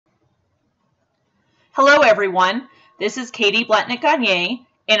Hello everyone, this is Katie Blatnick-Gagne,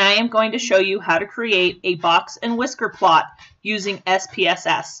 and I am going to show you how to create a box and whisker plot using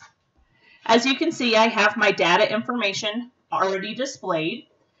SPSS. As you can see, I have my data information already displayed.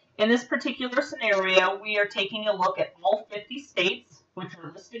 In this particular scenario, we are taking a look at all 50 states, which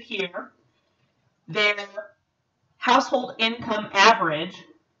are listed here, their household income average,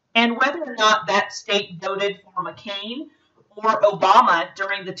 and whether or not that state voted for McCain or Obama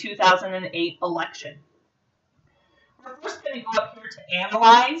during the 2008 election. We're first going to go up here to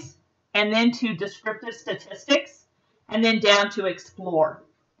Analyze, and then to Descriptive Statistics, and then down to Explore.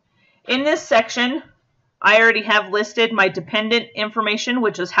 In this section, I already have listed my dependent information,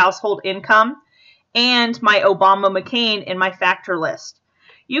 which is household income, and my Obama-McCain in my factor list.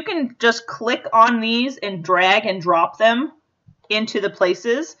 You can just click on these and drag and drop them into the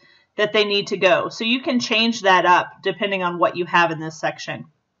places that they need to go. So you can change that up depending on what you have in this section.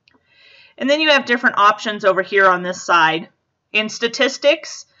 And then you have different options over here on this side. In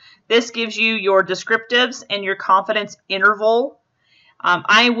statistics, this gives you your descriptives and your confidence interval.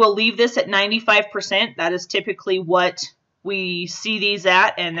 I will leave this at 95%. That is typically what we see these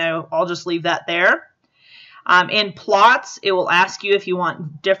at, and I'll just leave that there. In plots, it will ask you if you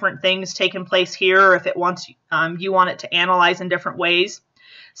want different things taking place here, or if it wants you want it to analyze in different ways.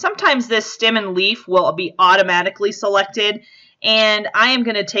 Sometimes this stem and leaf will be automatically selected, and I am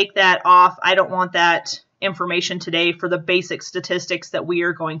going to take that off. I don't want that information today for the basic statistics that we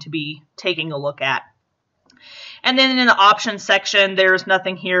are going to be taking a look at. And then in the options section, there's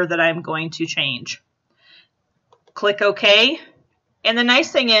nothing here that I'm going to change. Click OK. And the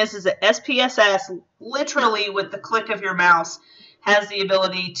nice thing is that SPSS, literally with the click of your mouse, has the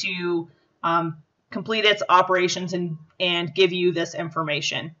ability to complete its operations and give you this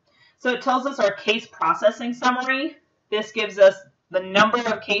information. So it tells us our case processing summary. This gives us the number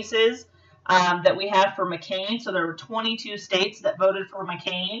of cases that we had for McCain. So there were 22 states that voted for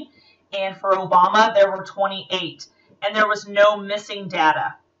McCain, and for Obama there were 28, and there was no missing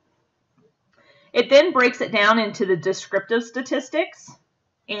data. It then breaks it down into the descriptive statistics,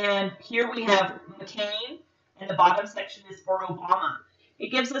 and here we have McCain, and the bottom section is for Obama.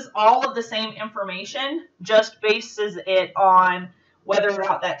 It gives us all of the same information, just bases it on whether or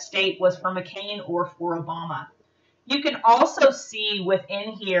not that state was for McCain or for Obama. You can also see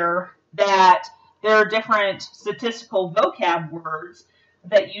within here that there are different statistical vocab words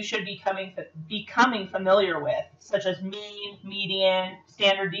that you should be becoming familiar with, such as mean, median,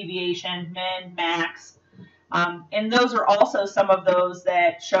 standard deviation, min, max. And those are also some of those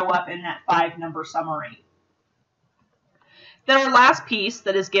that show up in that 5-number summary. Then our last piece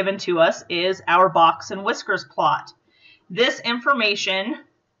that is given to us is our box and whiskers plot. This information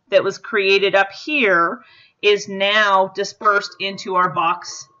that was created up here is now dispersed into our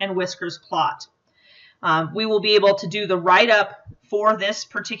box and whiskers plot. We will be able to do the write-up for this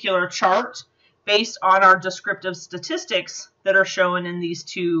particular chart based on our descriptive statistics that are shown in these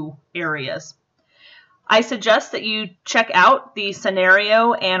two areas. I suggest that you check out the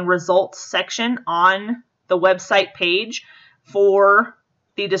scenario and results section on the website page for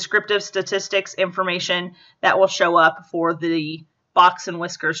the descriptive statistics information that will show up for the box and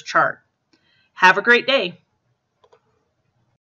whiskers chart. Have a great day.